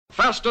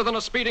Faster than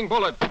a speeding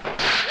bullet.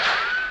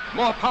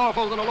 More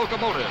powerful than a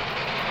locomotive.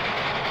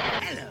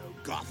 Hello,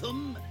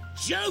 Gotham.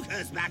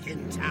 Joker's back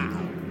in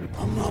town.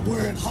 I'm not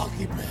wearing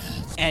hockey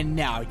pads. And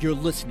now you're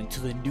listening to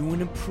the new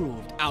and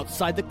improved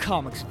Outside the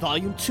Comics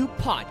Volume 2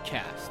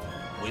 podcast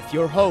with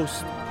your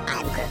host,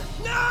 Anchor.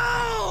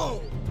 No!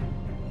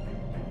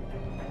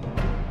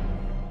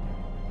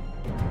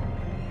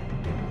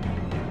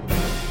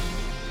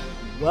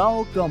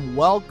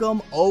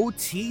 Welcome,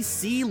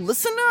 OTC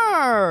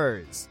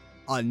listeners!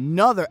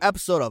 Another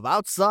episode of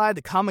Outside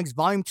the Comics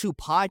Volume 2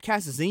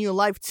 podcast is in your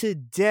life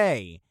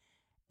today.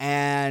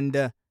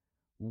 And,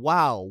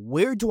 wow,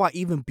 where do I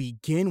even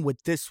begin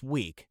with this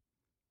week?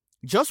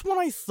 Just when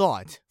I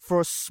thought, for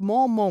a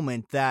small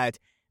moment, that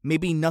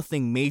maybe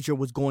nothing major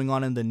was going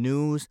on in the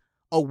news,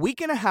 a week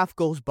and a half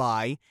goes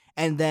by,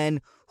 and then,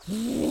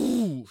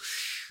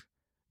 whoosh,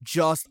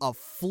 just a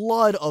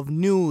flood of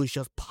news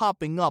just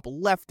popping up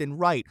left and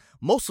right,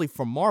 mostly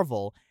from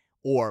Marvel,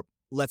 or,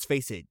 let's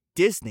face it,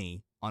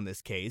 Disney, on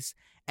this case,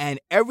 and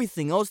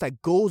everything else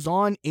that goes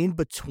on in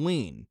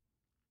between.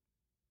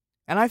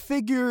 And I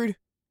figured,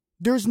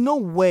 there's no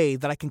way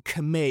that I can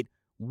commit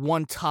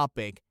one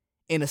topic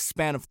in a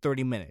span of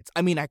 30 minutes.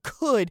 I mean, I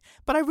could,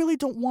 but I really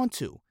don't want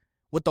to.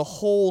 With the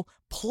whole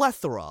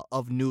plethora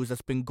of news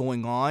that's been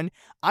going on,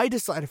 I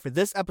decided for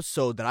this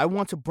episode that I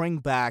want to bring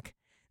back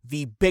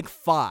the Big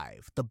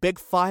Five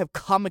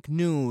comic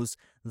news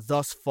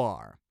thus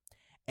far.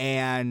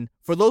 And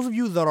for those of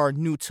you that are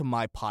new to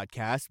my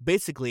podcast,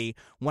 basically,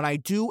 when I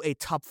do a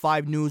top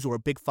 5 news or a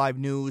Big 5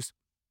 news,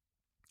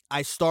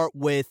 I start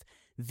with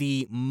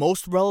the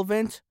most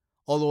relevant,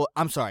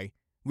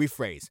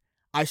 rephrase.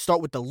 I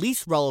start with the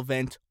least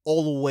relevant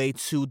all the way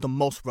to the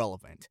most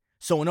relevant.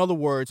 So in other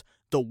words,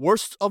 the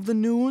worst of the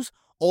news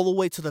all the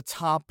way to the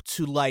top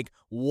to like,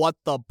 what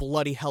the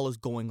bloody hell is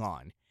going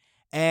on?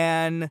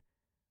 And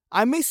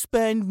I may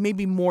spend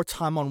maybe more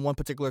time on one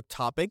particular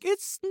topic.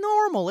 It's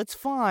normal, it's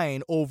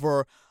fine,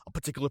 over a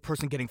particular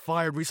person getting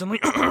fired recently.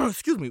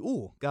 Excuse me,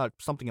 ooh, got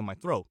something in my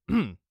throat.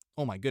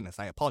 Oh my goodness,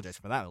 I apologize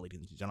for that, ladies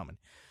and gentlemen.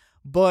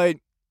 But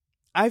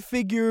I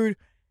figured,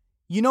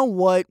 you know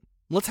what?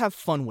 Let's have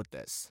fun with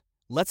this.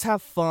 Let's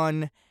have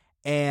fun,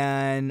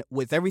 and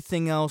with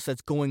everything else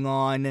that's going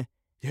on,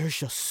 there's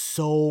just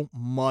so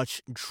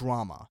much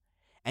drama.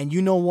 And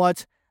you know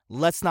what?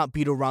 Let's not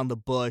beat around the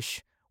bush.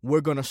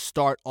 We're going to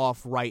start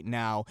off right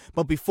now.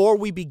 But before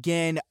we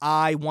begin,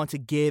 I want to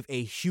give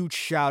a huge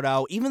shout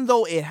out. Even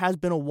though it has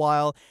been a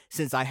while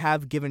since I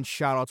have given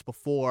shout outs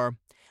before,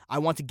 I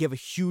want to give a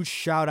huge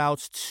shout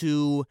out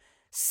to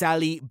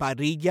Sally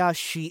Barilla.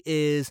 She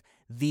is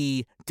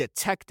the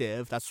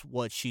detective. That's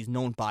what she's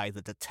known by,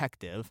 the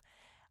detective.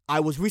 I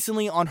was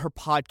recently on her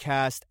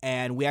podcast,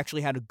 and we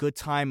actually had a good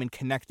time in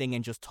connecting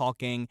and just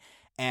talking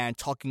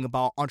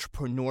about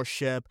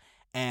entrepreneurship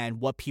and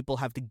what people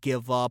have to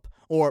give up,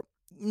 or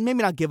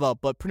maybe not give up,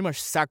 but pretty much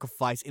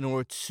sacrifice in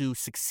order to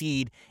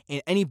succeed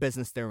in any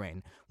business they're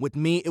in. With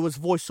me, it was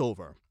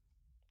voiceover.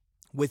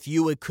 With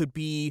you, it could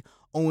be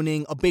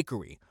owning a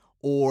bakery,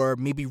 or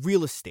maybe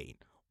real estate,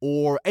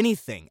 or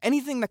anything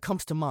that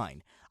comes to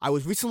mind. I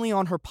was recently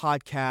on her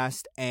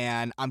podcast,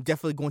 and I'm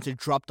definitely going to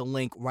drop the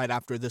link right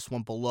after this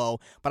one below.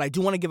 But I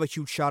do want to give a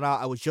huge shout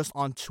out. I was just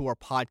on to her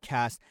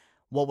podcast,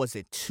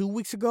 2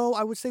 weeks ago,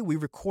 I would say? We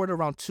recorded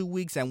around 2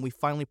 weeks, and we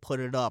finally put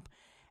it up.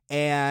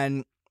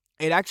 And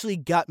it actually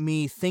got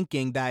me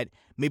thinking that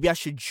maybe I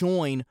should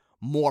join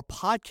more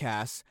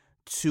podcasts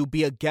to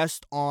be a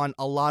guest on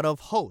a lot of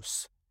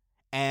hosts.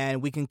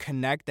 And we can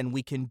connect, and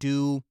we can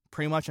do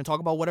pretty much and talk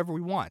about whatever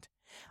we want.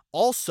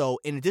 Also,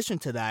 in addition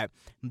to that,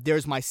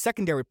 there's my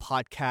secondary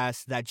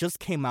podcast that just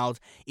came out.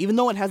 Even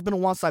though it has been a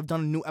while since I've done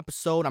a new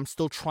episode, I'm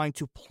still trying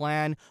to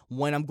plan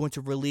when I'm going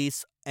to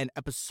release an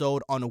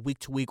episode on a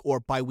week-to-week or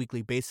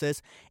bi-weekly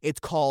basis.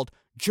 It's called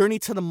Journey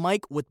to the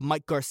Mic with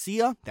Mike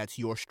Garcia. That's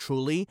yours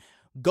truly.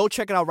 Go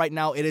check it out right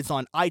now. It is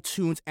on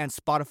iTunes and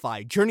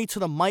Spotify. Journey to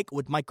the Mic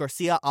with Mike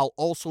Garcia. I'll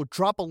also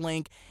drop a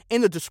link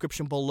in the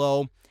description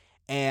below.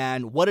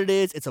 And what it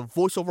is, it's a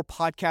voiceover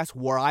podcast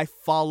where I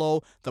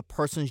follow the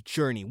person's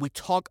journey. We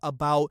talk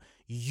about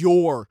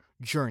your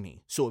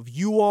journey. So if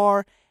you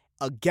are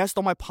a guest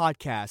on my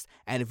podcast,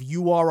 and if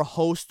you are a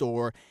host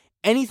or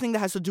anything that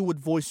has to do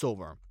with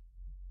voiceover,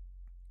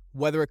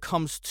 whether it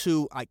comes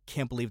to, I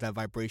can't believe that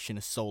vibration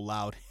is so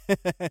loud.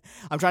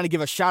 I'm trying to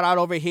give a shout out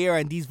over here,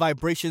 and these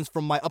vibrations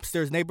from my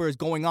upstairs neighbor is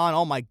going on.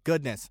 Oh my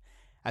goodness.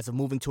 As of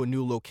moving to a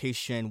new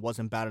location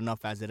wasn't bad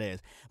enough as it is.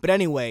 But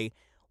anyway,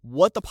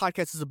 what the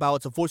podcast is about,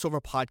 it's a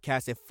voiceover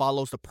podcast. It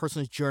follows the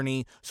person's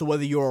journey. So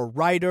whether you're a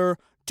writer,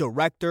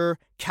 director,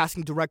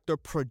 casting director,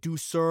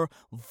 producer,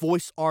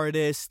 voice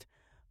artist,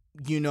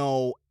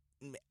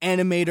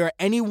 animator,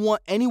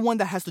 anyone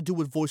that has to do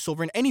with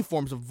voiceover and any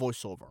forms of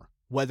voiceover,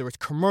 whether it's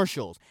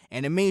commercials,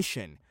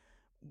 animation,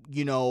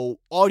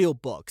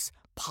 audiobooks,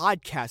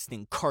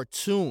 podcasting,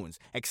 cartoons,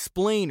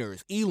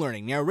 explainers,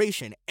 e-learning,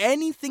 narration,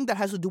 anything that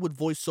has to do with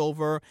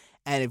voiceover.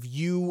 And if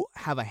you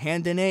have a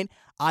hand in it,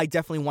 I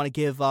definitely want to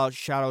give a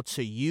shout out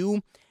to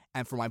you.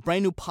 And for my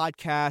brand new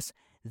podcast,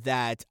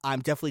 that I'm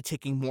definitely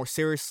taking more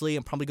seriously.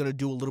 I'm probably going to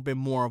do a little bit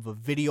more of a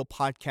video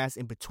podcast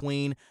in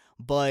between,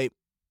 but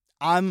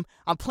I'm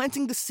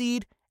planting the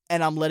seed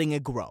and I'm letting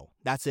it grow.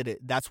 That's it.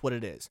 That's what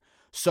it is.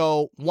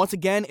 So once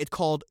again, it's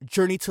called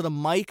Journey to the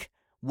Mic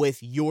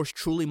with yours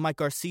truly, Mike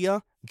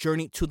Garcia.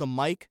 Journey to the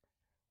Mic,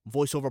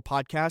 voiceover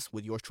podcast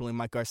with yours truly,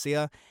 Mike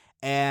Garcia.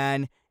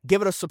 And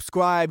give it a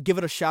subscribe, give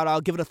it a shout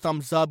out, give it a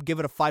thumbs up, give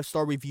it a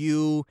 5-star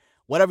review,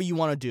 whatever you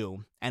want to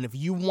do. And if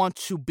you want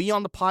to be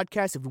on the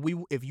podcast,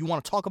 if you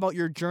want to talk about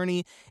your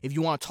journey, if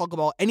you want to talk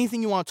about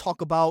anything you want to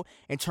talk about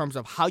in terms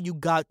of how you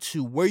got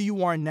to where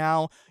you are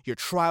now, your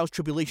trials,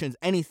 tribulations,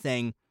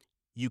 anything,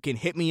 you can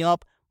hit me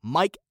up,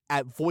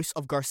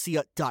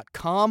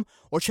 mike@voiceofgarcia.com,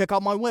 or check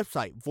out my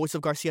website,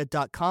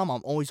 voiceofgarcia.com.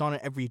 I'm always on it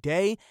every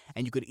day,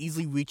 and you could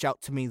easily reach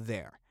out to me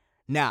there.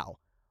 Now,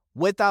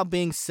 with that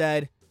being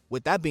said,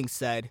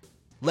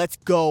 let's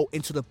go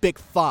into the Big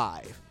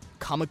 5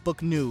 comic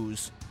book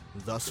news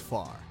thus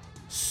far.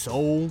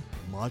 So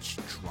much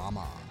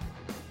drama.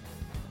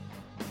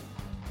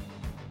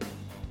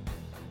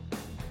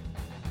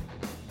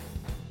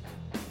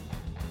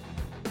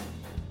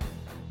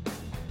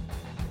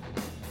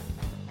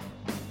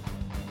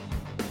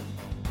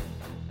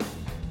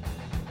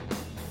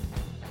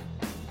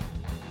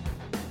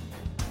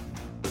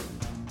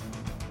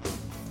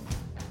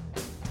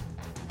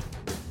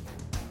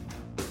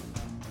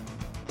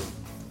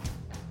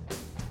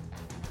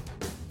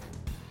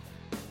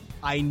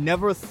 I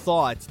never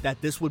thought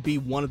that this would be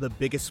one of the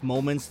biggest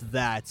moments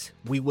that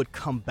we would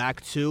come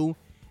back to,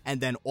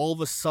 and then all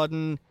of a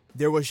sudden,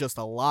 there was just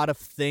a lot of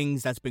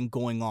things that's been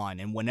going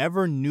on, and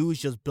whenever news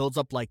just builds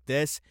up like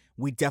this,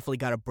 we definitely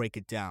got to break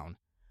it down.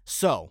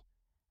 So,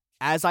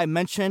 as I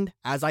mentioned,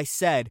 as I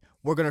said,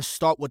 we're going to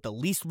start with the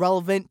least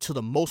relevant to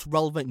the most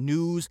relevant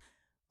news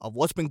of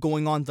what's been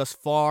going on thus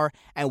far,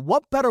 and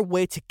what better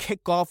way to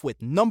kick off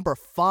with number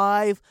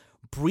 5,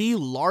 Brie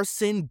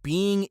Larson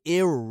being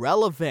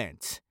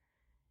irrelevant.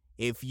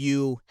 If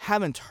you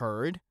haven't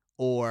heard,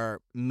 or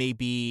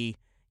maybe,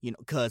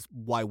 because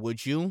why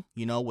would you?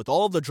 With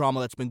all the drama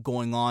that's been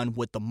going on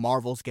with the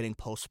Marvels getting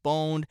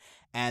postponed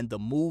and the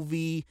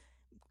movie,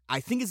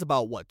 I think it's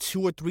about,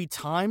 2 or 3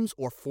 times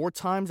or 4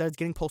 times that it's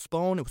getting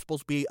postponed. It was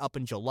supposed to be up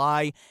in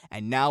July,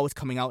 and now it's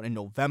coming out in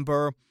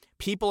November.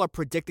 People are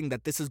predicting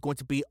that this is going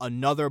to be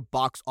another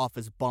box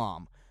office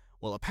bomb.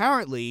 Well,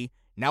 apparently,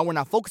 now we're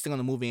not focusing on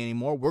the movie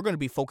anymore. We're going to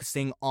be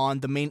focusing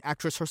on the main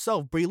actress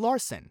herself, Brie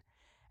Larson.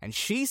 And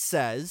she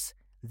says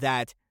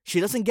that she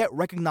doesn't get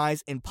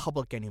recognized in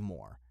public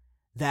anymore.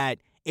 That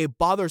it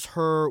bothers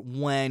her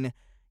when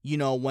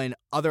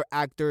other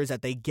actors,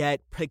 that they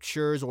get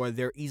pictures or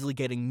they're easily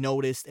getting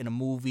noticed in a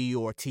movie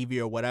or TV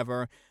or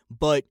whatever.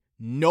 But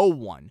no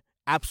one,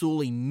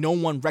 absolutely no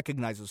one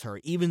recognizes her,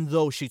 even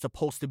though she's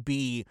supposed to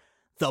be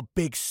the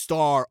big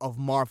star of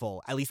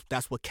Marvel. At least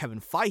that's what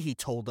Kevin Feige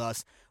told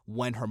us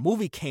when her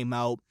movie came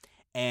out.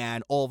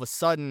 And all of a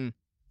sudden,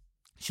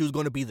 she was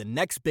going to be the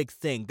next big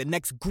thing, the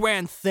next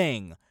grand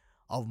thing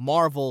of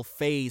Marvel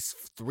Phase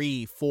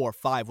 3, 4,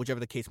 5,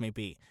 whichever the case may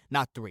be.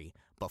 Not 3,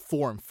 but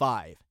 4 and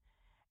 5.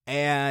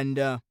 And,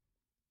 I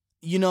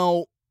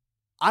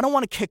don't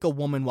want to kick a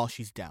woman while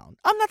she's down.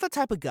 I'm not that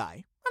type of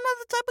guy.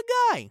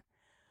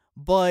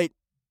 But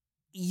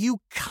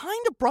you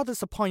kind of brought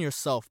this upon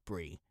yourself,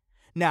 Brie.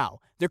 Now,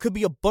 there could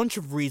be a bunch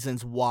of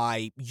reasons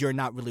why you're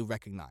not really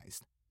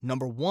recognized.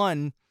 Number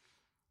 1,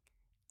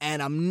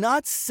 and I'm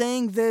not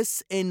saying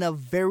this in a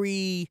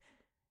very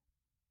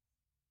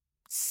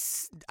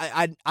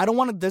I don't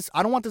want this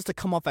to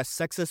come off as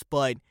sexist,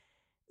 but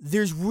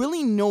there's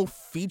really no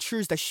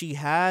features that she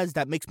has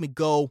that makes me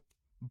go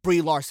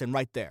Brie Larson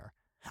right there.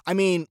 I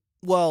mean,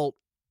 well,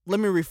 let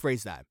me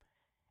rephrase that.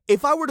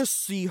 If I were to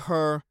see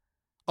her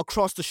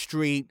across the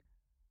street,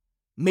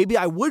 maybe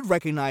I would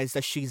recognize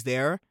that she's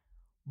there,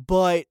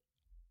 but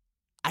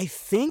I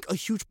think a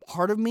huge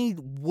part of me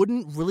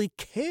wouldn't really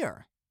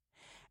care.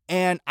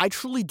 And I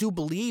truly do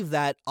believe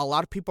that a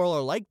lot of people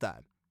are like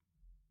that.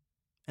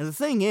 And the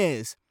thing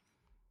is,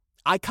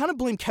 I kind of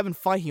blame Kevin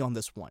Feige on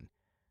this one,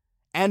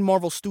 and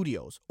Marvel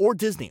Studios, or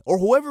Disney, or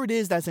whoever it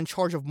is that's in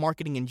charge of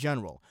marketing in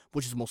general,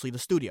 which is mostly the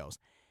studios.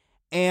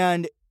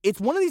 And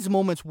it's one of these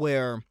moments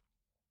where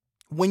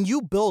when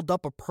you build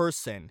up a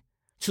person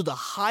to the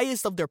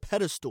highest of their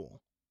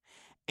pedestal,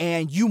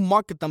 and you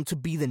market them to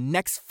be the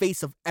next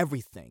face of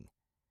everything,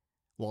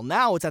 well,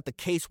 now it's at the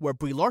case where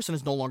Brie Larson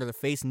is no longer the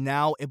face.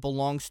 Now it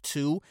belongs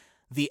to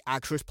the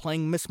actress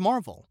playing Miss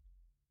Marvel.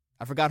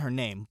 I forgot her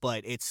name,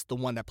 but it's the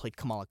one that played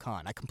Kamala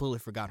Khan. I completely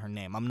forgot her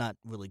name. I'm not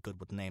really good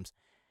with names.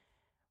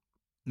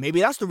 Maybe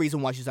that's the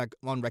reason why she's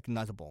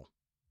unrecognizable.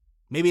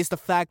 Maybe it's the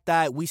fact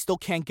that we still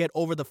can't get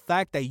over the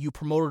fact that you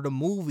promoted a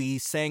movie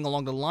saying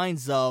along the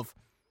lines of,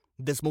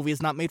 this movie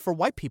is not made for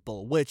white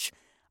people, which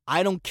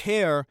I don't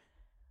care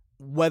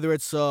whether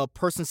it's a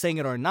person saying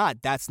it or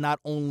not. That's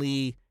not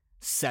only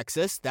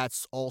sexist,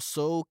 that's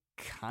also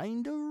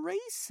kind of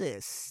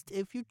racist,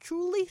 if you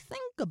truly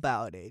think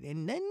about it,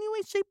 in any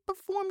way, shape, or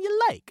form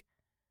you like.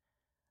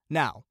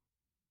 Now,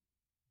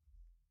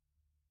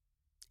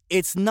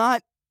 it's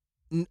not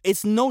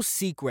it's no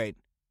secret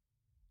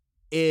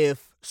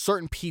if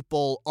certain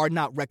people are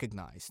not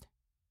recognized.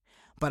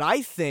 But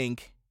I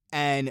think,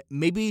 and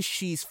maybe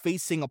she's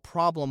facing a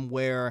problem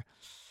where,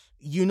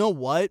 you know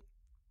what?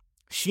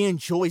 She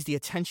enjoys the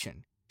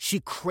attention.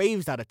 She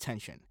craves that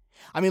attention.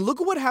 I mean,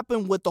 look at what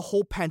happened with the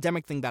whole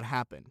pandemic thing that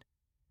happened.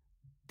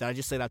 Did I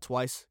just say that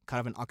twice? Kind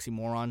of an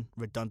oxymoron,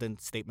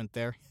 redundant statement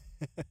there.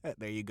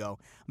 There you go.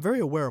 I'm very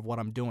aware of what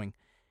I'm doing.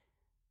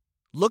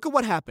 Look at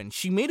what happened.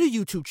 She made a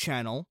YouTube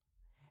channel,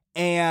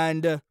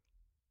 and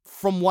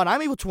from what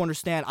I'm able to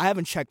understand, I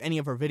haven't checked any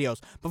of her videos,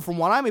 but from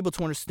what I'm able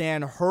to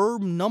understand, her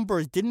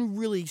numbers didn't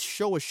really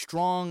show as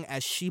strong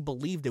as she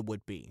believed it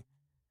would be.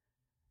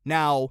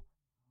 Now,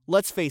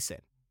 let's face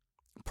it.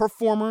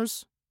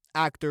 Performers,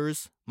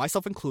 actors,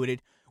 myself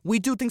included, we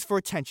do things for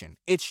attention.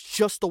 It's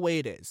just the way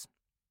it is.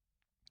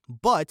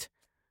 But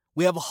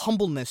we have a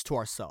humbleness to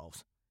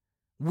ourselves.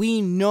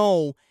 We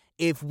know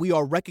if we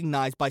are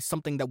recognized by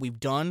something that we've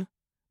done,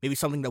 maybe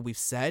something that we've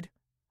said,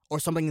 or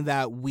something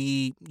that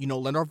we,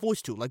 lend our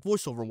voice to, like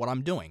voiceover, what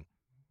I'm doing.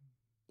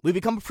 We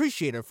become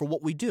appreciated for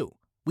what we do.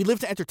 We live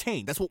to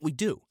entertain. That's what we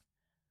do.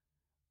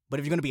 But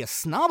if you're going to be a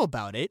snob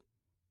about it,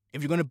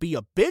 if you're going to be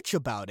a bitch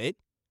about it,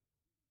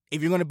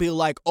 if you're going to be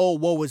like, oh,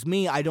 woe is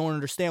me, I don't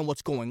understand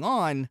what's going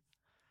on,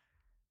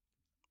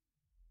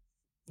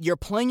 you're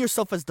playing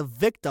yourself as the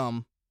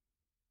victim,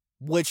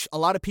 which a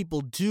lot of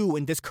people do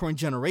in this current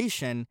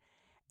generation,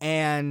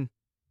 and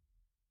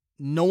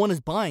no one is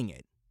buying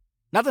it.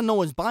 Not that no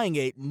one's buying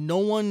it, no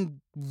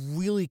one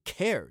really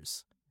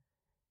cares.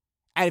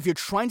 And if you're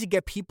trying to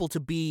get people to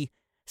be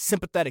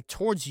sympathetic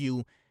towards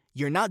you,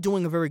 you're not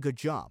doing a very good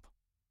job.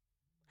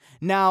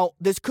 Now,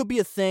 this could be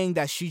a thing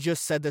that she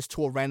just said this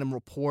to a random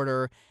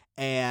reporter,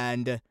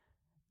 and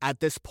at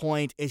this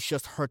point, it's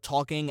just her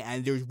talking,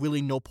 and there's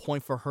really no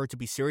point for her to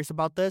be serious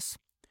about this.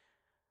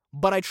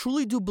 But I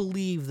truly do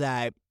believe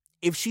that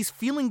if she's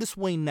feeling this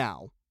way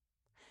now,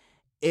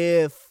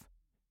 if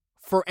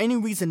for any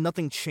reason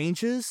nothing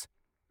changes,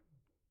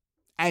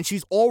 and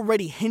she's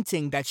already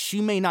hinting that she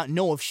may not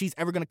know if she's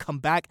ever going to come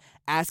back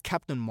as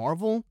Captain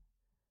Marvel,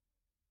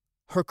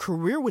 her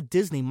career with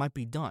Disney might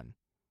be done.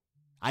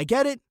 I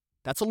get it.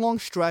 That's a long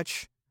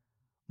stretch.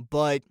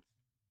 But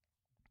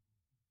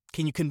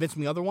can you convince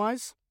me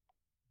otherwise?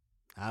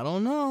 I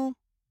don't know.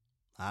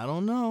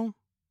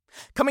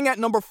 Coming at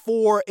number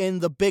 4 in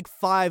the Big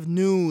 5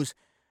 news,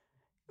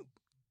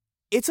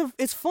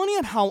 it's funny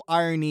at how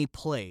irony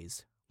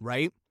plays,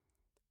 right?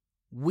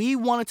 We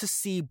wanted to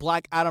see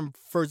Black Adam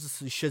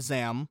versus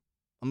Shazam.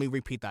 Let me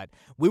repeat that.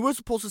 We were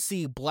supposed to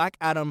see Black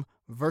Adam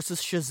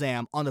versus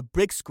Shazam on the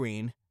big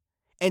screen.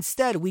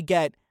 Instead, we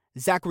get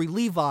Zachary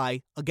Levi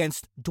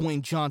against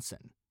Dwayne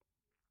Johnson.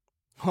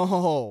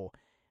 Oh,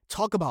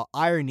 talk about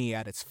irony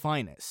at its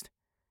finest.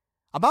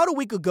 About a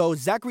week ago,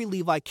 Zachary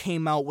Levi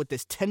came out with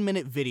this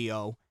 10-minute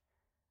video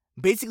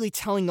basically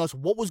telling us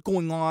what was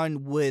going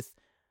on with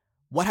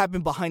what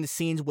happened behind the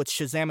scenes with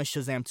Shazam and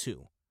Shazam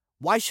 2.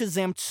 Why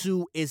Shazam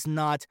 2 is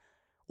not,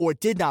 or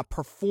did not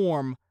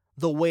perform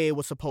the way it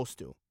was supposed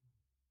to.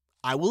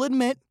 I will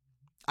admit,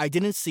 I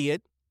didn't see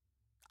it.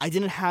 I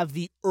didn't have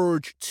the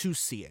urge to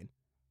see it.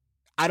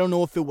 I don't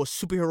know if it was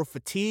superhero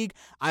fatigue.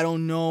 I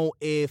don't know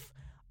if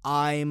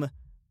I'm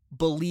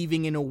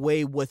believing in a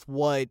way with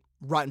what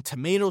Rotten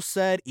Tomatoes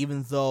said,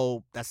 even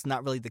though that's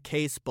not really the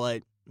case,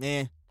 but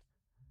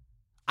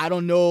I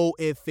don't know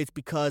if it's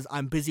because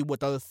I'm busy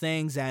with other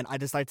things and I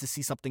decided to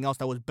see something else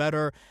that was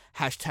better.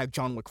 #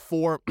 John Wick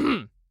 4.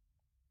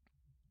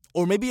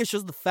 Or maybe it's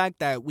just the fact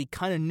that we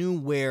kind of knew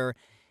where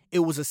it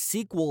was a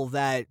sequel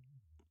that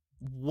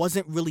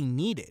wasn't really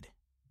needed.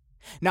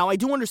 Now, I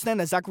do understand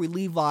that Zachary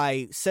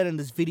Levi said in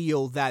this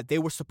video that they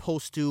were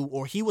supposed to,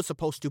 or he was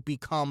supposed to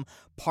become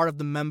part of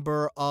the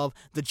member of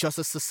the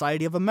Justice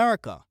Society of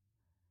America.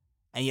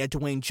 And yet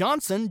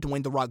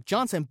Dwayne The Rock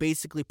Johnson,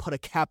 basically put a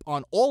cap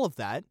on all of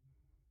that.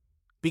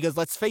 Because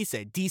let's face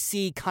it,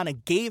 DC kind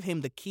of gave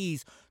him the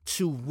keys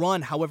to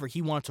run however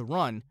he wanted to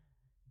run.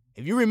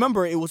 If you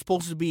remember, it was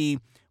supposed to be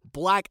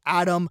Black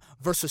Adam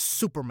versus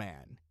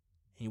Superman.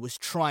 He was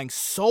trying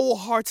so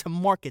hard to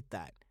market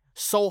that.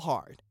 So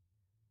hard.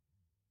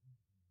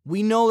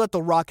 We know that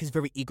The Rock is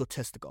very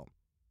egotistical.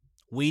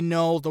 We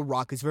know The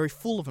Rock is very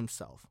full of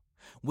himself.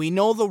 We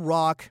know The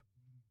Rock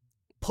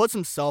puts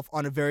himself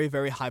on a very,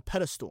 very high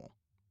pedestal.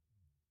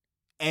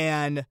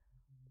 And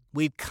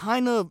we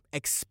kind of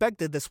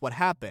expected this would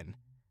happen.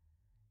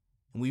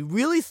 And we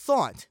really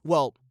thought,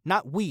 well,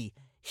 not we,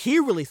 he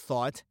really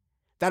thought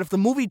that if the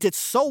movie did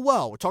so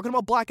well, we're talking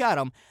about Black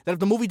Adam, that if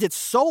the movie did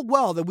so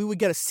well that we would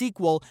get a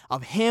sequel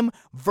of him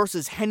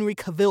versus Henry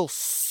Cavill's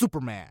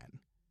Superman.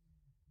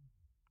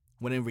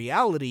 When in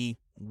reality,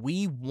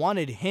 we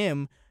wanted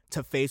him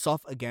to face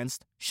off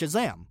against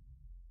Shazam.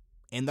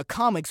 In the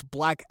comics,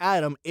 Black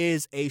Adam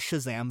is a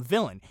Shazam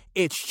villain.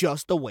 It's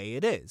just the way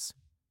it is.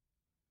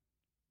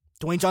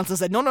 Dwayne Johnson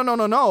said, no.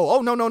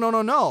 Oh,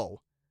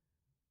 no.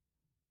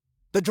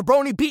 The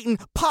jabroni-beating,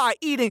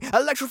 pie-eating,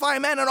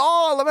 electrifying man in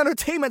all of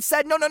entertainment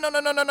said, no,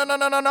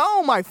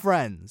 my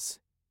friends.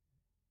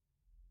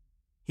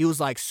 He was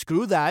like,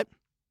 screw that.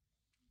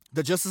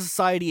 The Justice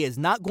Society is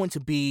not going to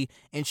be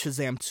in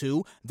Shazam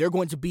 2. They're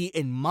going to be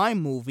in my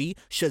movie.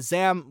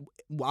 Shazam,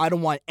 I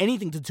don't want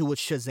anything to do with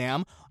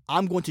Shazam.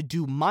 I'm going to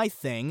do my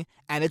thing,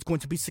 and it's going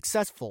to be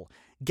successful.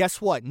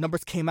 Guess what?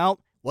 Numbers came out,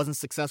 wasn't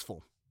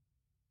successful.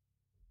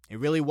 It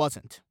really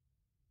wasn't.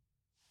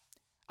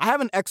 I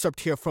have an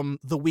excerpt here from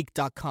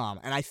theweek.com,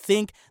 and I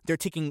think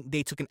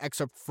they took an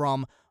excerpt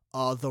from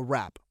The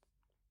Wrap.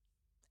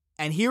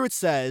 And here it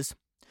says,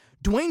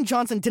 Dwayne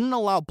Johnson didn't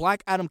allow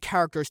Black Adam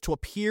characters to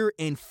appear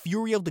in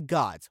Fury of the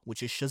Gods,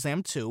 which is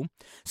Shazam 2,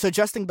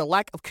 suggesting the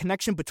lack of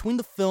connection between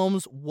the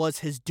films was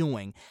his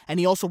doing, and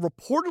he also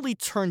reportedly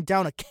turned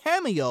down a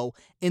cameo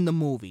in the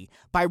movie.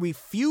 By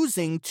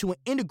refusing to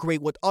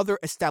integrate with other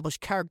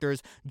established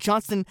characters,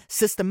 Johnson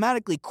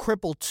systematically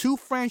crippled 2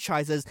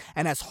 franchises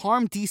and has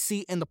harmed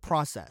DC in the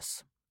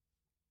process.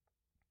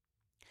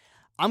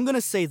 I'm going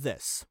to say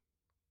this.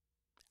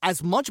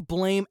 As much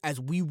blame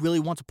as we really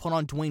want to put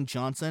on Dwayne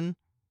Johnson,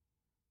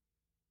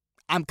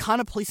 I'm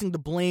kind of placing the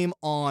blame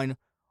on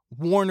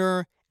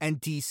Warner and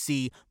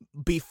DC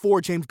before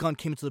James Gunn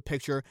came into the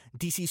picture,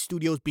 DC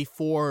Studios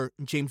before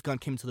James Gunn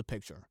came into the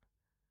picture.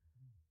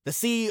 The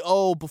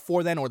CEO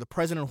before then, or the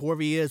president,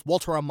 whoever he is,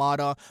 Walter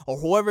Amada, or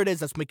whoever it is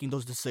that's making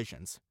those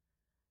decisions.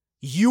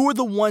 You are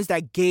the ones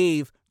that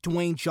gave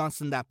Dwayne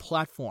Johnson that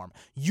platform.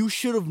 You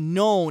should have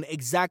known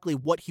exactly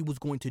what he was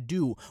going to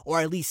do, or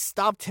at least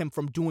stopped him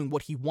from doing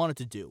what he wanted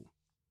to do.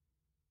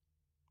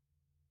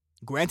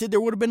 Granted,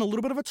 there would have been a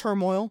little bit of a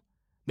turmoil,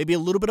 maybe a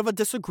little bit of a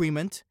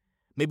disagreement,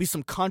 maybe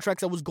some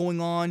contracts that was going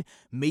on.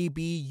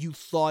 Maybe you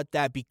thought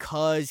that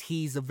because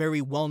he's a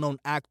very well-known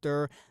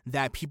actor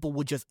that people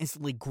would just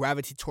instantly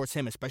gravitate towards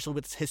him, especially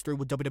with his history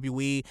with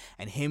WWE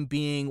and him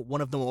being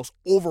one of the most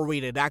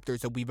overrated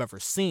actors that we've ever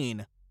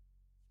seen.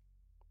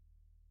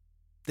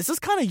 This is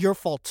kind of your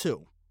fault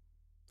too.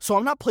 So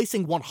I'm not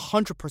placing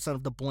 100%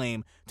 of the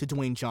blame to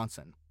Dwayne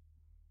Johnson.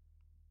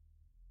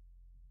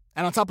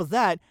 And on top of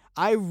that,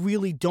 I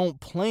really don't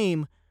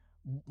blame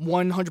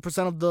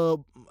 100% of the...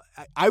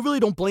 I really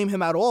don't blame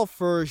him at all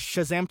for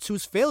Shazam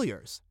 2's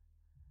failures.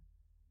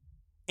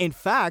 In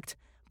fact,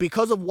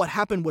 because of what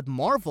happened with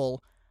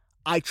Marvel,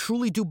 I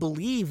truly do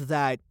believe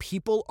that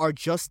people are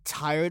just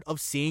tired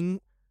of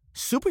seeing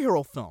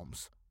superhero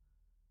films.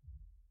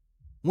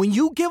 When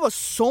you give us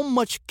so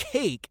much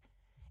cake,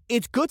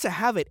 it's good to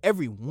have it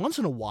every once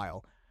in a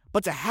while,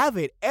 but to have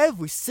it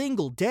every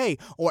single day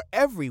or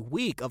every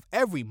week of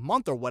every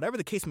month or whatever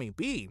the case may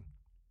be,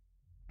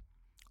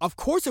 of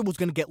course it was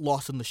going to get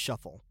lost in the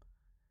shuffle.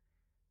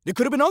 There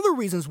could have been other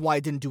reasons why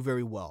it didn't do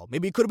very well.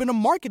 Maybe it could have been a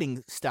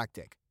marketing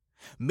tactic.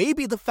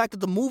 Maybe the fact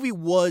that the movie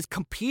was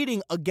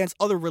competing against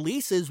other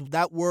releases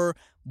that were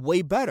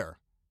way better.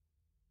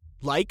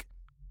 Like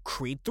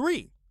Creed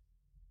 3.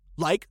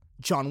 Like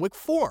John Wick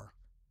 4.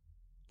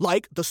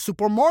 Like the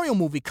Super Mario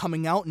movie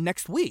coming out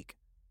next week.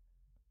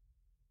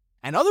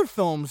 And other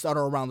films that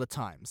are around the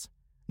times.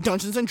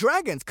 Dungeons and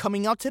Dragons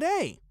coming out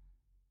today.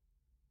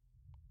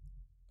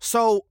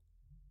 So,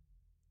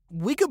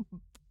 we could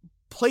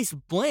place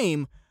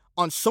blame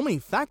on so many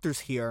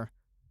factors here.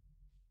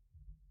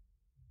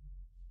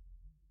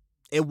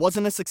 It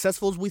wasn't as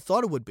successful as we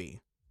thought it would be.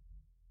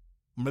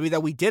 Maybe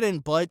that we didn't,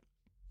 but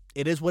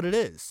it is what it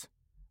is.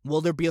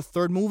 Will there be a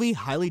third movie?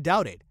 Highly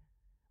doubt it.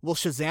 Will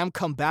Shazam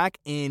come back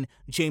in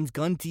James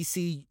Gunn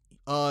DC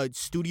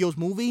Studios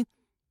movie?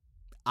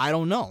 I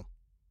don't know.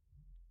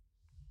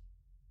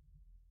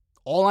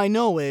 All I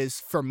know is,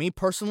 for me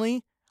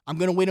personally, I'm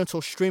going to wait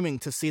until streaming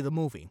to see the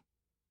movie.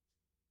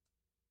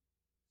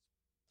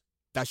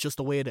 That's just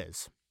the way it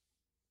is.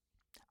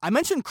 I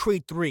mentioned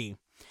Creed 3,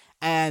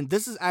 and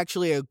this is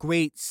actually a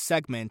great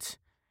segment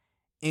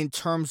in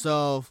terms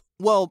of,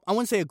 well, I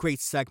wouldn't say a great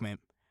segment,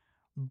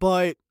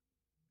 but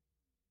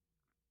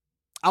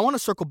I want to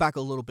circle back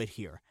a little bit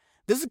here.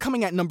 This is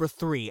coming at number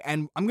 3,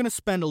 and I'm going to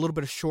spend a little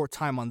bit of short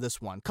time on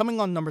this one. Coming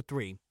on number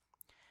 3,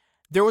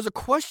 there was a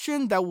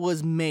question that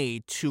was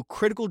made to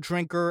Critical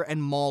Drinker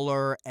and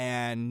Mauler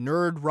and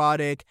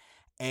Nerdrotic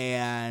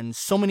and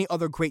so many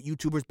other great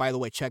YouTubers. By the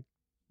way, check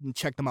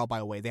them out, by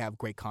the way. They have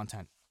great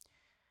content.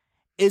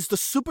 Is the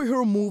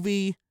superhero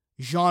movie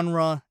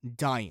genre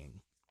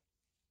dying?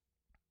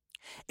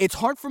 It's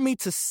hard for me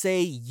to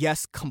say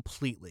yes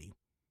completely.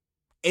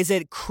 Is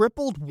it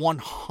crippled?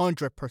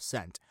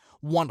 100%.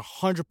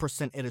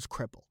 100% it is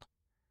crippled.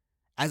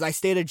 As I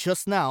stated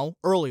just now,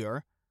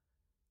 earlier,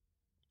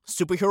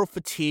 superhero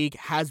fatigue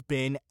has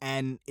been,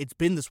 and it's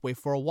been this way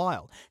for a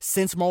while.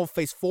 Since Marvel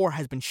Phase 4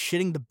 has been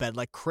shitting the bed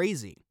like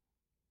crazy.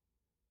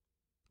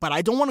 But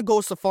I don't want to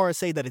go so far as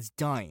say that it's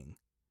dying.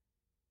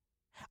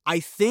 I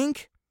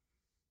think,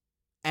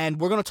 and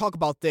we're going to talk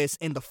about this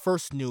in the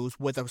first news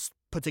with a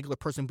particular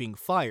person being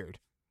fired.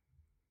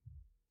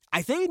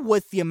 I think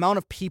with the amount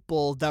of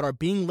people that are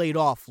being laid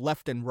off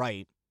left and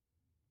right,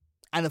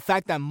 and the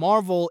fact that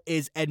Marvel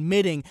is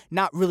admitting,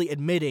 not really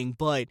admitting,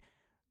 but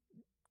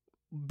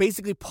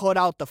basically put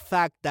out the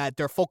fact that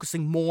they're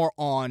focusing more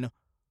on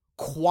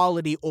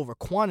quality over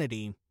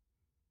quantity,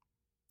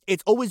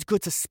 it's always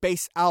good to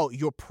space out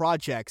your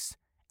projects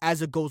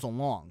as it goes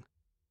along.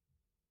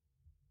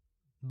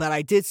 But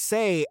I did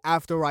say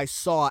after I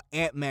saw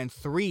Ant-Man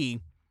 3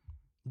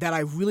 that I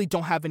really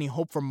don't have any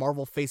hope for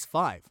Marvel Phase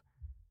 5.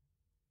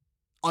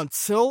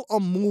 Until a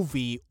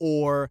movie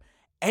or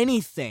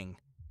anything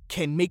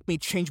can make me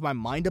change my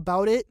mind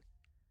about it,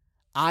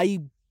 I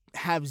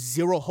have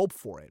zero hope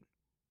for it.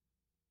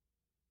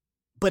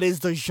 But is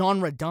the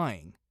genre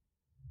dying?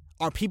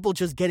 Are people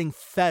just getting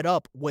fed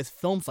up with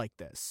films like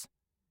this?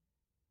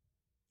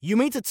 You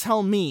mean to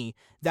tell me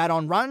that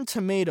on Rotten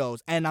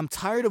Tomatoes, and I'm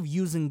tired of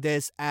using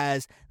this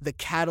as the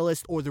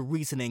catalyst or the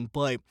reasoning,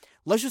 but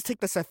let's just take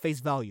this at face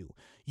value.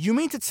 You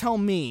mean to tell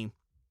me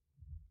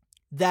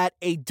that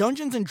a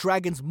Dungeons &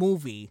 Dragons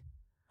movie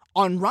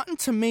on Rotten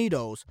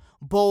Tomatoes,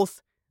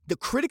 both the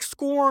critic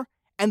score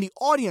and the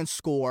audience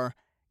score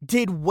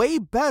did way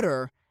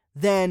better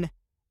than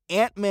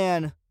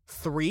Ant-Man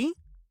 3?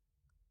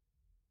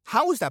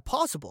 How is that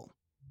possible?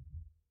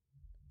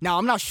 Now,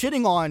 I'm not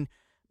shitting on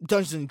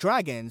Dungeons &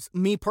 Dragons.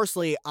 Me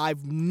personally,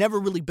 I've never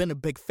really been a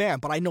big fan,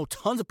 but I know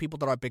tons of people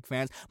that are big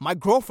fans. My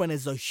girlfriend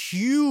is a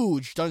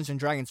huge Dungeons &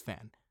 Dragons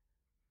fan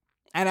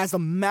and has a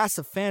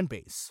massive fan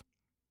base.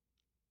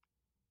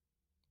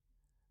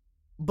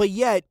 But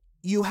yet,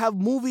 you have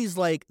movies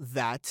like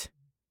that,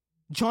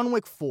 John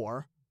Wick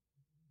 4,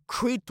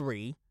 Creed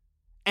 3,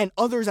 and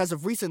others as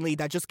of recently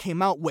that just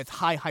came out with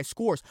high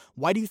scores.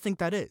 Why do you think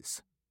that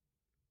is?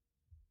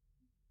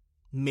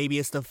 Maybe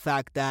it's the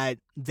fact that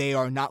they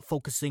are not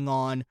focusing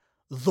on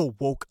the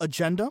woke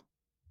agenda.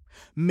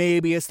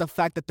 Maybe it's the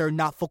fact that they're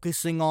not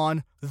focusing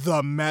on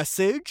the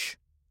message.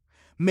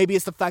 Maybe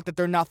it's the fact that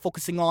they're not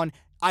focusing on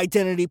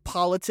identity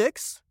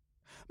politics.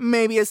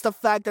 Maybe it's the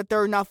fact that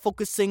they're not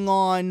focusing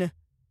on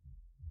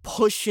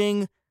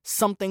pushing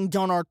something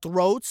down our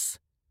throats,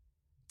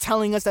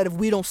 telling us that if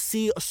we don't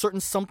see a certain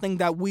something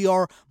that we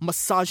are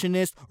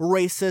misogynist,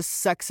 racist,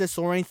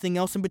 sexist, or anything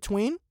else in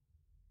between.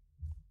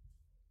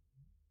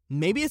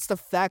 Maybe it's the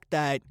fact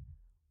that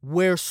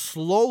we're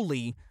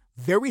slowly,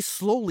 very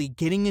slowly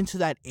getting into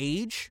that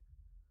age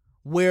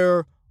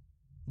where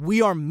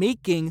we are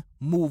making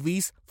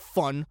movies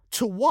fun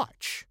to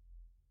watch.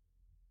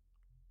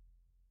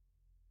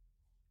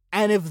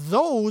 And if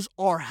those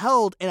are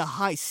held in a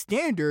high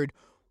standard,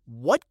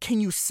 what can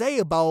you say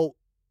about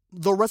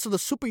the rest of the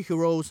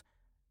superheroes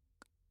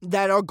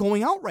that are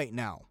going out right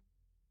now?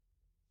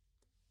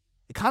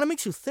 It kind of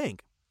makes you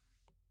think.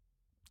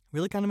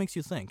 Really kind of makes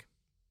you think.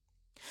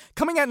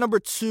 Coming at number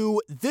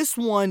 2, this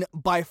one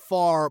by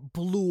far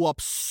blew up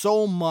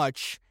so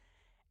much.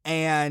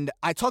 And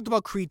I talked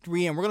about Creed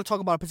 3, and we're going to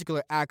talk about a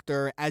particular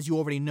actor, as you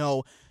already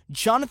know.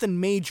 Jonathan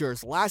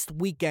Majors last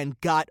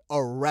weekend got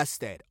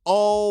arrested.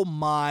 Oh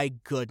my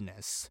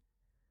goodness.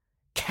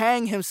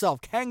 Kang himself,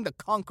 Kang the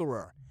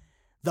Conqueror,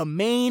 the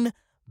main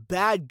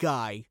bad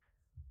guy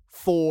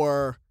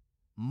for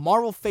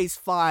Marvel Phase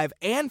 5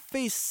 and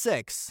Phase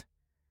 6,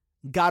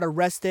 got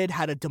arrested,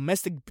 had a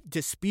domestic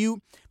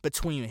dispute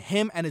between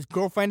him and his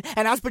girlfriend,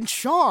 and has been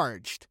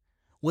charged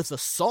with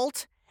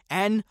assault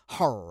and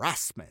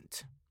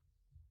harassment.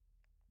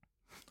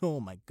 Oh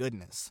my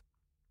goodness.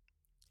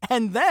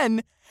 And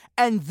then,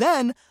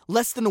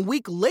 less than a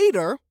week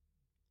later,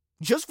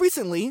 just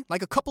recently,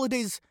 like a couple of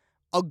days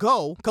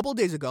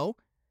ago,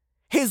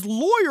 his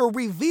lawyer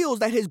reveals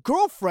that his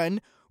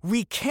girlfriend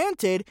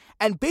recanted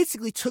and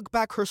basically took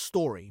back her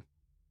story.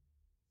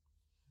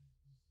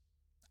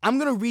 I'm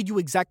going to read you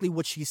exactly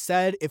what she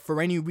said if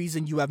for any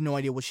reason you have no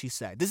idea what she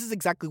said. This is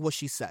exactly what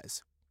she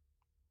says.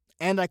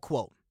 And I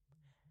quote,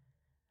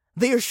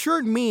 "They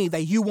assured me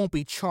that you won't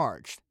be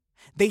charged.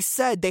 They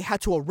said they had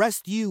to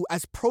arrest you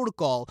as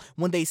protocol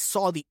when they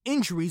saw the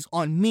injuries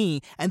on me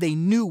and they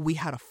knew we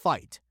had a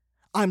fight.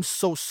 I'm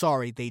so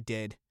sorry they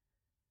did.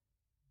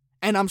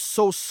 And I'm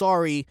so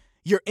sorry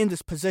you're in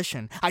this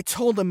position. I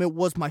told them it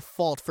was my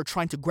fault for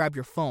trying to grab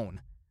your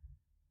phone."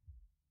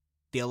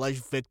 The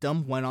alleged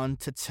victim went on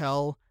to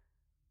tell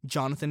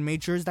Jonathan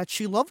Majors that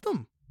she loved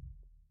him.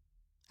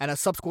 And a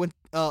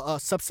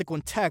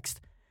subsequent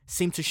text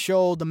seemed to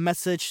show the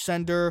message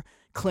sender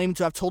claimed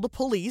to have told the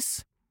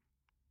police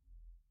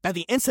that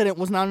the incident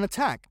was not an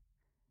attack.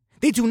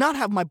 "They do not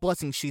have my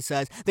blessing," she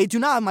says. "They do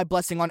not have my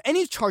blessing on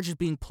any charges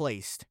being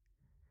placed."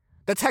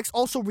 The text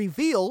also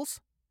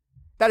reveals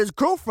that his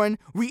girlfriend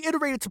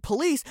reiterated to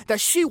police that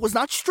she was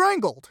not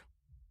strangled.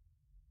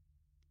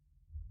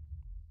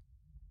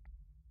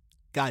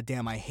 God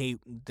damn, I hate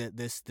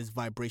this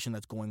vibration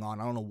that's going on.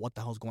 I don't know what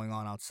the hell's going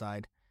on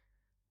outside.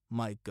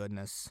 My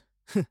goodness.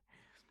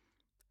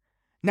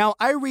 Now,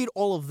 I read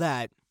all of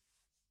that.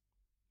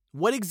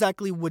 What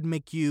exactly would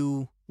make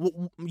you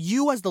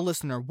as the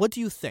listener, what do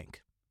you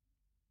think?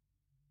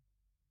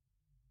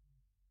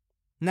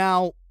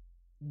 Now,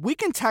 we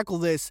can tackle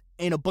this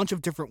in a bunch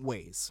of different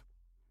ways.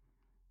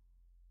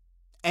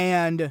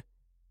 And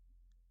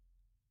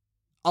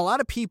a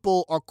lot of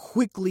people are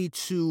quickly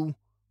to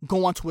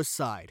go onto his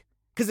side.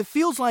 Because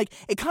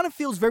it kind of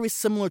feels very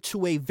similar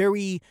to a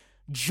very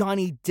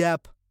Johnny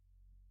Depp,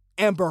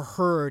 Amber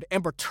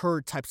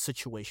Turd type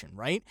situation,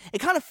 right? It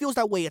kind of feels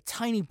that way a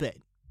tiny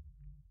bit.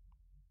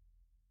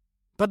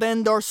 But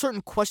then there are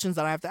certain questions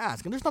that I have to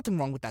ask, and there's nothing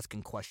wrong with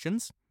asking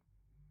questions.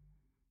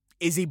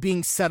 Is he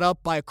being set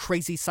up by a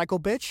crazy psycho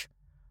bitch?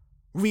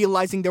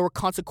 Realizing there were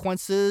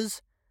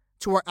consequences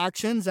to her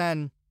actions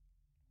and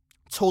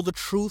told the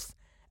truth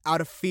out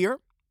of fear?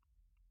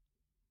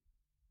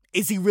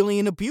 Is he really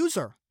an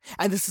abuser?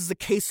 And this is a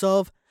case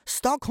of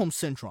Stockholm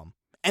Syndrome,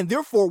 and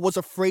therefore was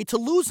afraid to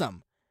lose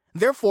him,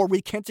 therefore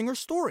recanting her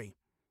story.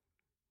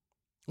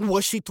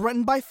 Was she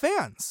threatened by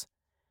fans?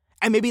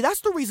 And maybe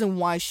that's the reason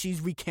why she's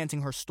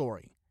recanting her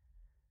story.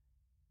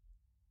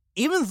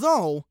 Even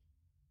though,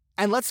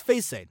 and let's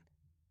face it,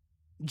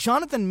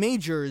 Jonathan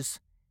Majors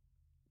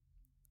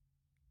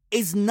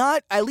is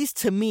not, at least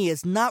to me,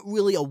 is not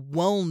really a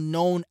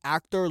well-known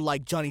actor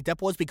like Johnny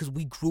Depp was, because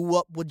we grew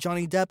up with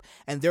Johnny Depp,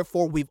 and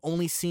therefore we've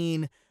only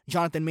seen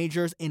Jonathan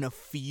Majors in a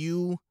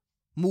few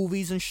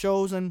movies and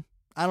shows, and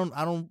I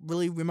don't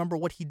really remember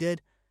what he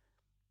did.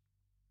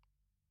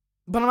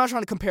 But I'm not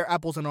trying to compare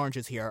apples and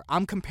oranges here.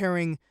 I'm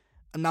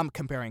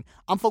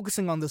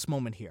focusing on this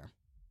moment here.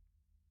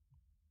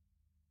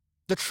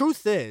 The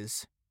truth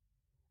is,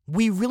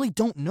 we really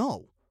don't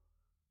know.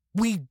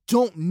 We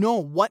don't know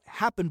what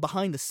happened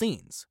behind the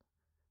scenes.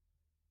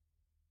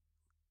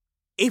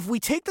 If we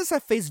take this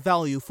at face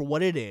value for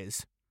what it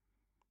is,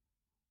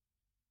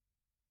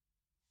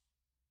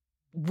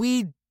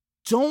 we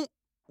don't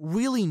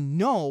really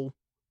know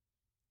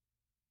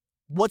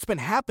what's been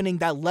happening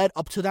that led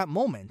up to that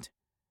moment.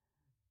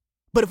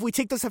 But if we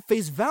take this at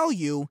face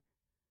value,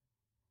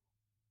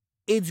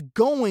 it's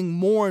going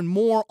more and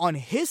more on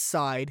his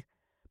side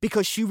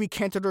because she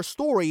recanted her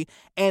story.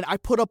 And I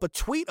put up a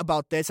tweet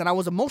about this, and I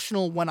was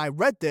emotional when I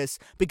read this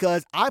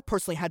because I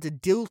personally had to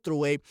deal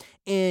through it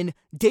in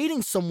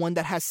dating someone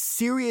that has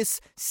serious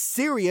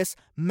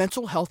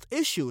mental health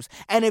issues.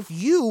 And if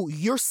you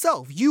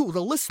yourself, you,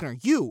 the listener,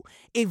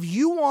 if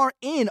you are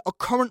in a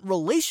current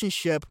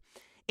relationship,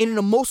 in an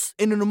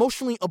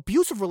emotionally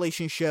abusive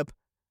relationship,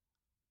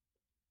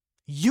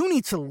 you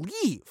need to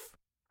leave.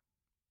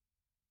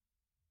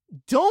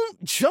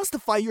 Don't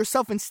justify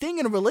yourself in staying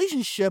in a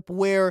relationship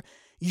where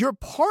your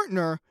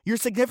partner, your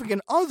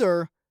significant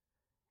other,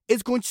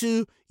 is going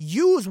to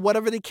use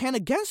whatever they can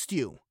against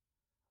you.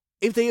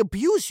 If they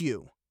abuse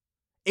you,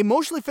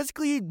 emotionally,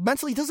 physically,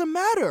 mentally, doesn't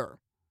matter.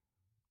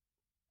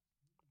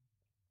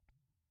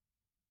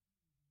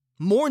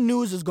 More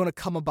news is going to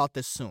come about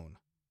this soon.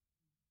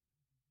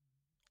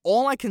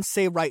 All I can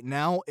say right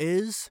now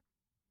is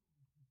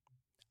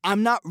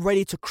I'm not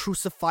ready to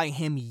crucify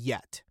him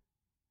yet.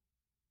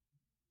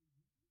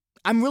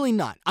 I'm really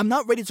not. I'm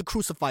not ready to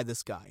crucify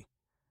this guy.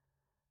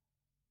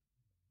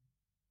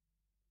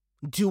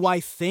 Do I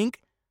think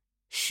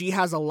she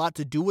has a lot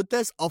to do with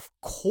this? Of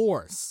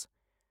course.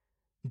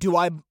 Do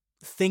I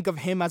think of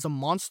him as a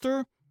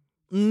monster?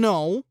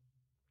 No.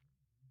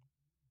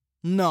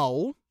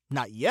 No,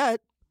 not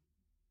yet.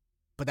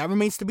 But that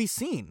remains to be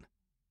seen.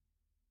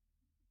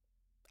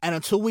 And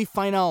until we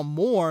find out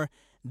more,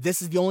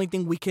 this is the only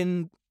thing we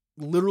can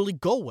literally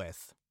go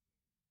with.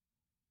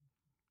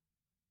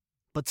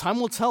 But time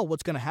will tell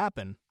what's going to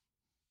happen.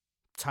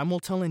 Time will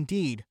tell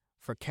indeed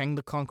for Kang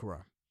the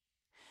Conqueror.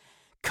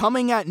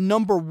 Coming at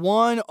number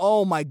 1,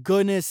 oh my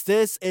goodness,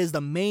 this is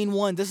the main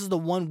one. This is the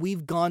one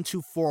we've gone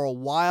to for a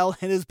while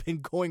and has been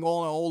going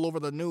all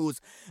over the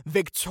news.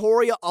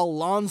 Victoria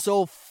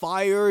Alonso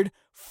fired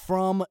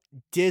from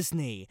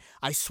Disney.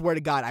 I swear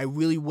to God, I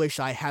really wish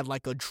I had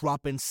like a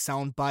drop-in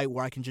soundbite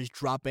where I can just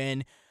drop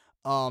in.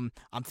 I'm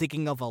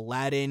thinking of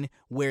Aladdin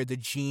where the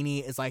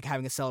genie is like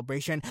having a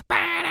celebration.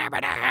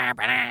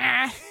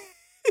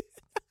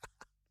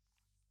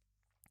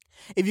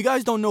 If you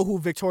guys don't know who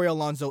Victoria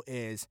Alonso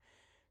is,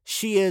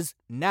 she is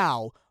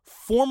now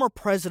former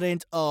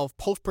president of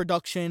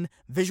post-production,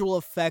 visual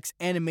effects,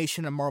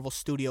 animation at Marvel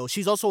Studios.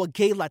 She's also a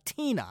gay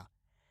Latina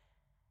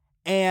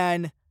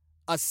and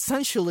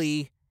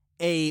essentially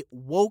a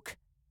woke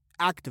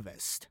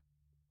activist.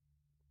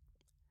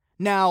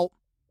 Now,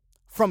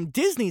 from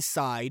Disney's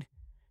side,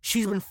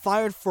 she's been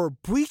fired for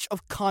breach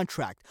of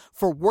contract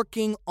for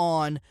working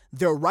on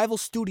their rival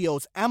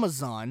studios,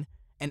 Amazon,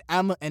 and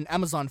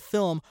Amazon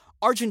film,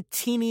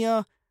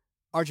 Argentina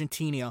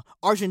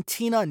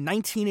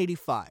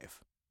 1985.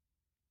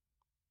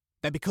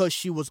 That because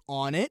she was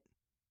on it,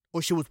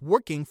 or she was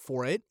working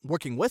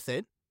with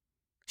it,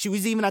 she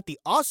was even at the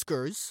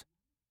Oscars,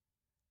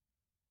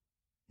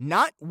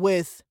 not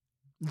with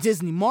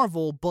Disney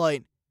Marvel,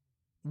 but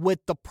with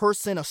the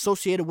person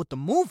associated with the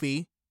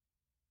movie.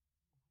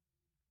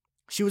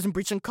 She was in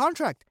breach of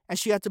contract, and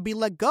she had to be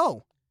let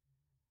go.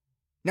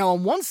 Now,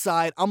 on one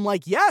side, I'm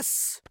like,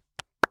 yes,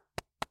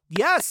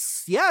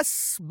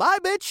 bye,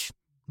 bitch.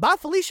 Bye,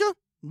 Felicia.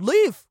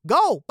 Leave.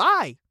 Go.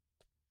 Bye.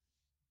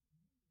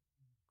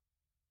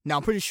 Now,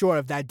 I'm pretty sure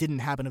if that didn't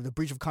happen, if the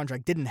breach of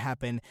contract didn't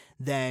happen,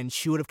 then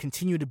she would have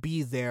continued to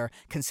be there,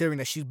 considering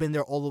that she's been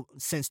there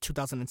since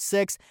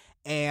 2006,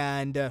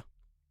 and they're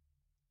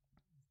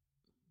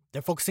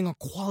focusing on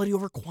quality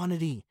over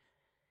quantity.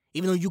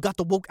 Even though you got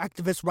the woke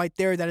activist right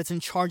there that is in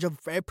charge of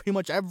pretty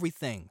much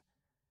everything.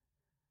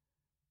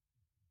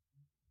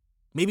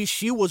 Maybe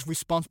she was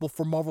responsible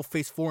for Marvel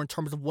Phase 4 in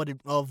terms of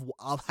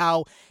of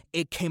how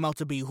it came out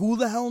to be. Who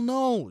the hell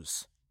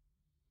knows?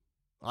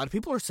 A lot of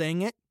people are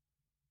saying it.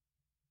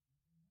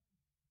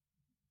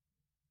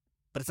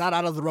 But it's not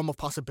out of the realm of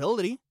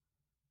possibility.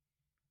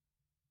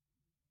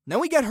 Then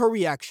we get her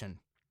reaction.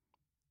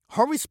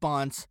 Her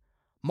response,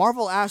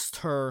 Marvel asked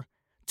her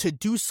to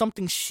do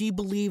something she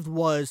believed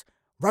was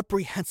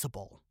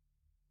reprehensible.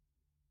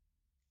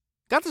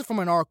 Got this from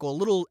an article, a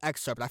little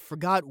excerpt. I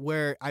forgot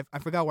where I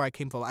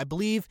came from. I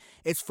believe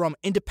it's from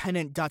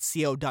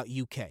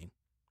independent.co.uk.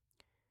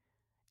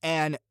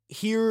 And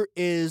here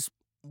is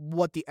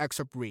what the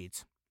excerpt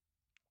reads.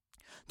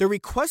 The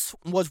request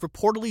was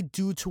reportedly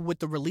due to with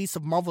the release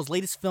of Marvel's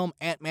latest film,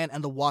 Ant-Man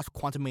and the Wasp: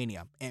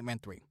 Quantumania, Ant-Man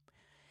 3.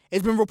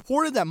 It's been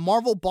reported that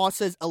Marvel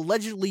bosses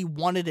allegedly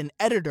wanted an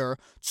editor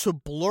to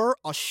blur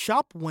a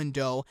shop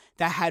window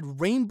that had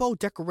rainbow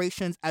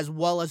decorations as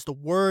well as the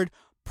word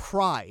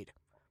Pride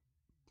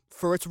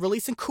for its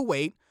release in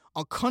Kuwait,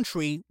 a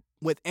country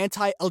with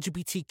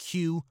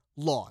anti-LGBTQ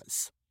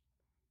laws.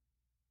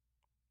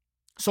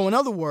 So in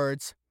other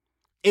words,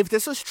 if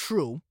this is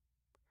true,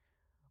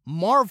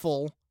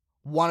 Marvel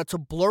wanted to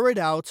blur it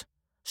out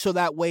so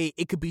that way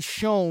it could be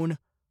shown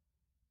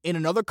in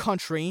another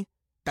country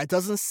that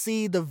doesn't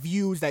see the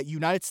views that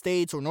United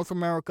States or North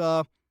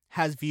America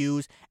has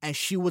views, and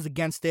she was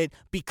against it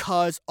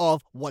because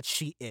of what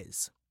she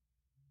is.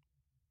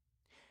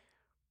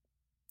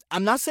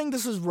 I'm not saying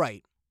this is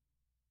right.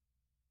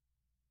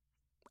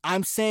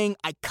 I'm saying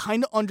I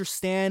kind of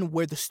understand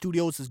where the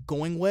studios is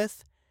going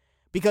with,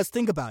 because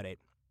think about it.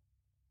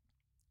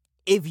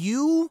 If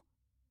you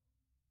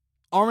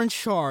are in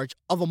charge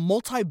of a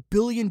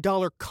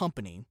multi-billion-dollar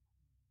company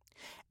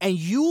and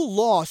you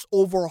lost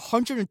over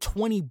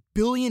 $120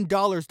 billion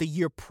the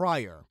year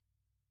prior,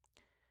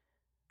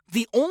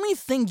 the only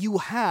thing you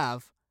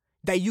have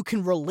that you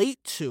can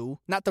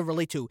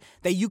that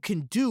you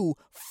can do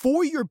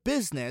for your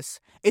business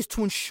is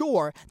to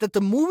ensure that the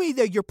movie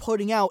that you're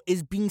putting out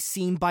is being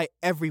seen by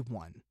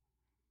everyone.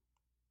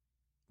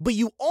 But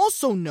you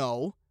also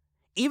know,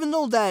 even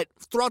though that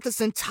throughout this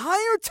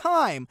entire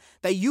time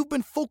that you've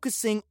been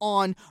focusing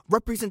on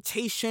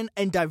representation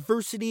and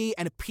diversity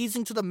and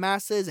appeasing to the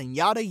masses and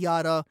yada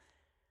yada,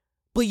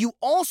 but you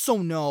also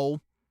know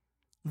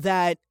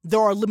that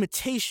there are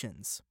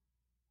limitations.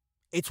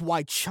 It's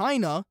why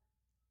China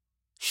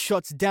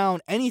shuts down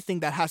anything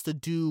that has to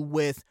do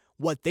with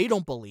what they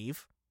don't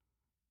believe.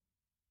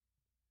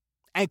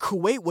 And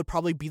Kuwait would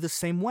probably be the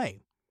same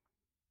way.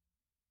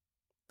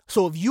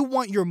 So if you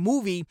want your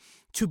movie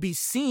to be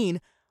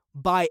seen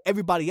by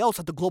everybody else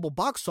at the global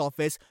box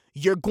office,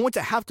 you're going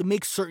to have to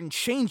make certain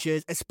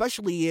changes,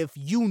 especially if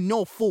you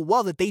know full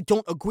well that they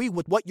don't agree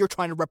with what you're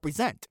trying to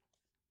represent.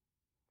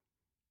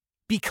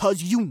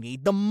 Because you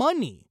need the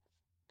money.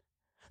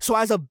 So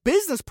as a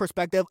business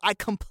perspective, I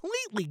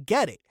completely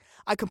get it.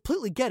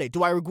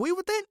 Do I agree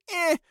with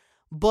it?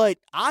 But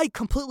I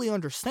completely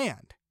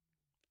understand.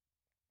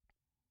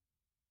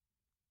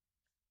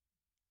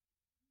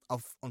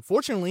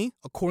 Unfortunately,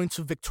 according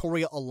to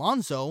Victoria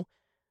Alonso,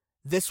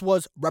 this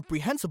was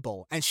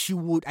reprehensible, and she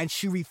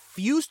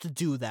refused to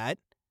do that.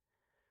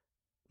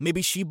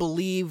 Maybe she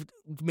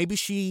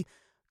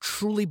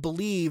truly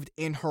believed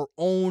in her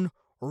own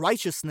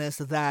righteousness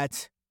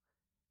that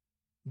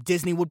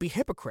Disney would be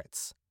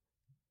hypocrites,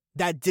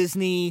 that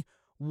Disney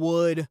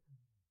would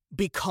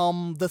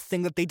become the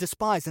thing that they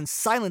despise and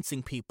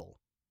silencing people.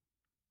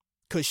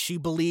 Because she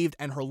believed,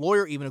 and her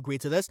lawyer even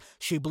agreed to this,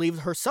 she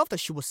believed herself that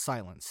she was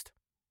silenced.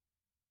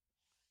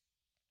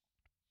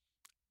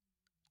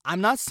 I'm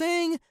not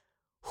saying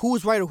who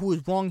is right or who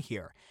is wrong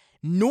here,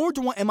 nor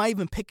am I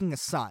even picking a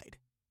side.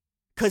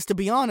 Because to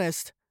be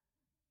honest,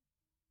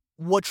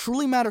 what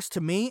truly matters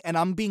to me, and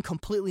I'm being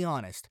completely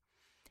honest,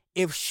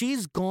 if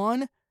she's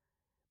gone,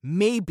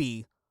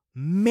 maybe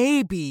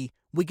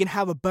we can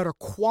have a better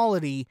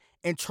quality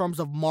in terms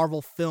of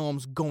Marvel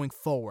films going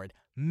forward.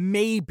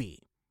 Maybe.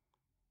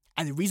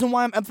 And the reason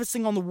why I'm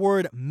emphasizing on the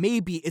word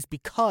maybe is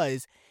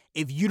because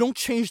if you don't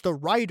change the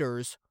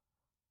writers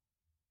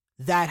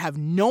that have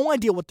no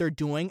idea what they're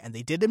doing, and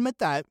they did admit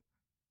that,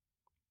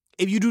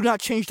 if you do not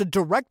change the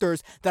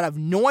directors that have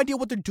no idea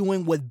what they're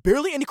doing with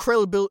barely any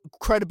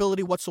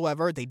credibility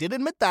whatsoever, they did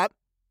admit that,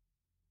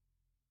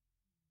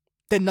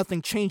 then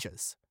nothing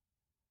changes.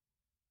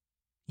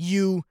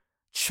 You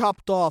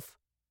chopped off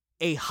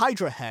a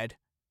Hydra head,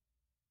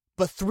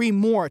 but 3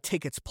 more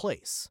take its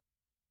place.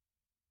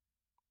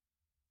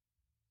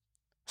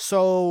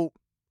 So,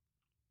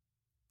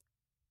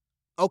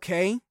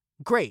 okay,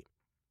 great.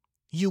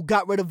 You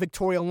got rid of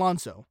Victoria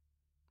Alonso.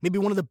 Maybe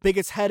one of the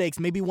biggest headaches,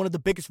 maybe one of the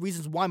biggest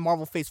reasons why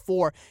Marvel Phase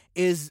 4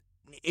 is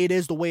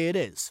the way it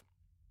is.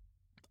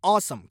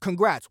 Awesome.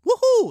 Congrats.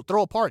 Woohoo!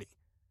 Throw a party.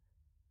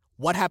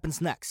 What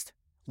happens next?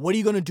 What are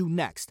you going to do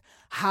next?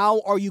 How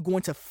are you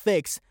going to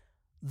fix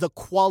the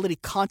quality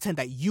content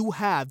that you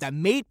have that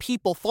made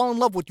people fall in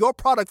love with your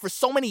product for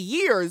so many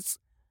years?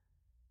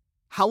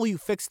 How will you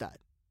fix that?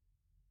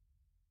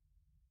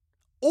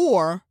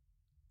 Or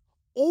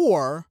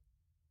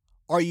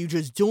are you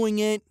just doing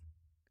it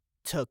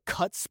to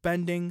cut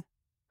spending?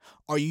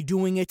 Are you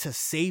doing it to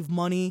save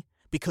money?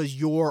 because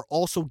you're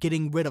also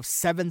getting rid of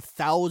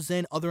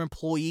 7,000 other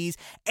employees,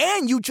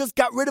 and you just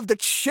got rid of the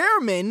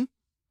chairman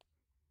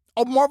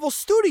of Marvel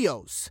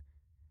Studios.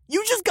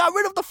 You just got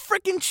rid of the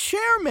freaking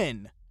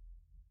chairman.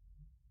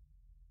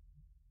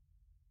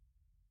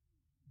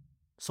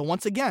 So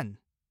once again,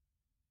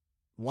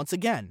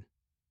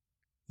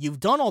 you've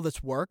done all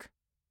this work.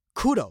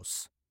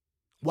 Kudos.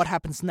 What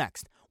happens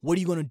next? What are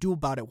you going to do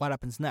about it? What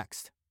happens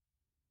next?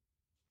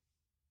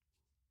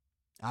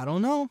 I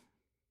don't know.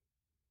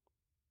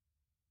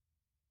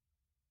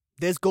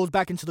 This goes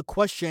back into the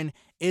question,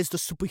 is the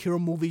superhero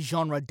movie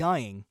genre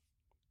dying?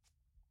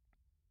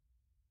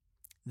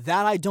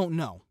 That I don't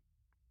know.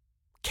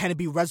 Can it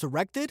be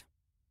resurrected?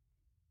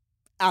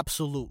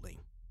 Absolutely.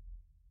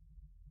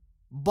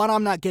 But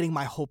I'm not getting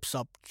my hopes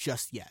up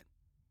just yet.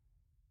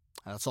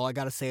 That's all I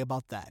got to say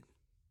about that.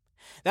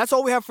 That's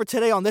all we have for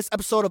today on this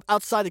episode of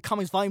Outside the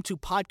Comics Volume 2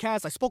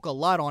 podcast. I spoke a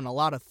lot on a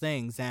lot of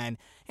things, and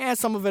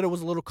some of it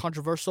was a little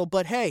controversial,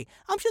 but hey,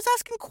 I'm just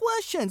asking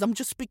questions. I'm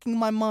just speaking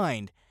my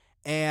mind.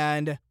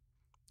 And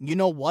you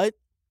know what?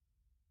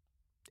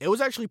 It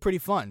was actually pretty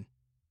fun.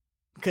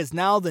 Because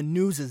now the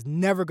news is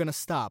never going to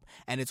stop,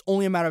 and it's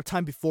only a matter of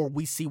time before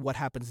we see what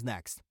happens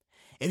next.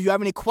 If you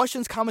have any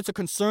questions, comments, or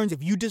concerns,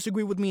 if you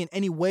disagree with me in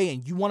any way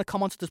and you want to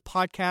come onto this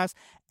podcast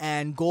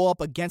and go up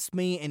against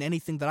me in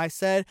anything that I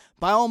said,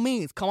 by all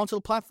means, come onto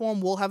the platform.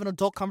 We'll have an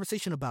adult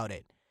conversation about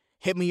it.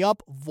 Hit me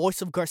up,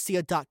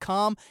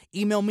 voiceofgarcia.com.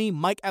 Email me,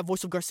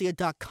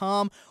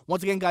 mike@voiceofgarcia.com.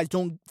 Once again, guys,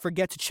 don't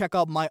forget to check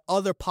out my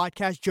other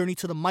podcast, Journey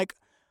to the Mic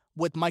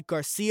with Mike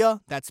Garcia.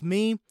 That's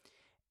me.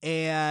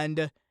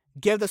 And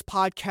give this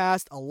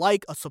podcast a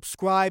like, a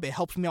subscribe. It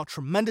helps me out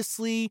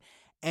tremendously.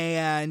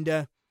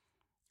 And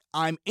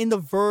I'm in the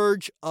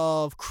verge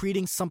of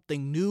creating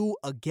something new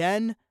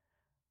again.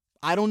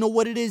 I don't know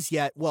what it is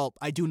yet. Well,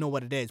 I do know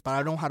what it is, but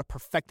I don't know how to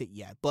perfect it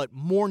yet. But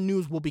more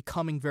news will be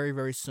coming very,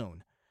 very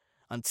soon.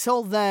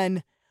 Until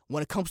then,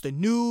 when it comes to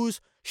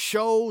news,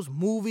 shows,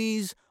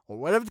 movies, or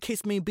whatever the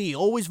case may be,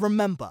 always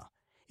remember,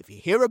 if you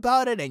hear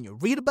about it and you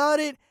read about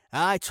it,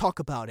 I talk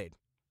about it.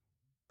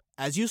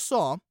 As you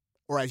saw,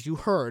 or as you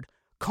heard,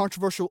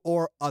 controversial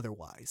or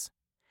otherwise.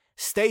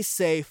 Stay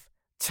safe.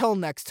 Till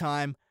next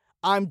time.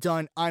 I'm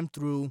done. I'm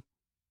through.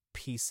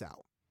 Peace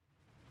out.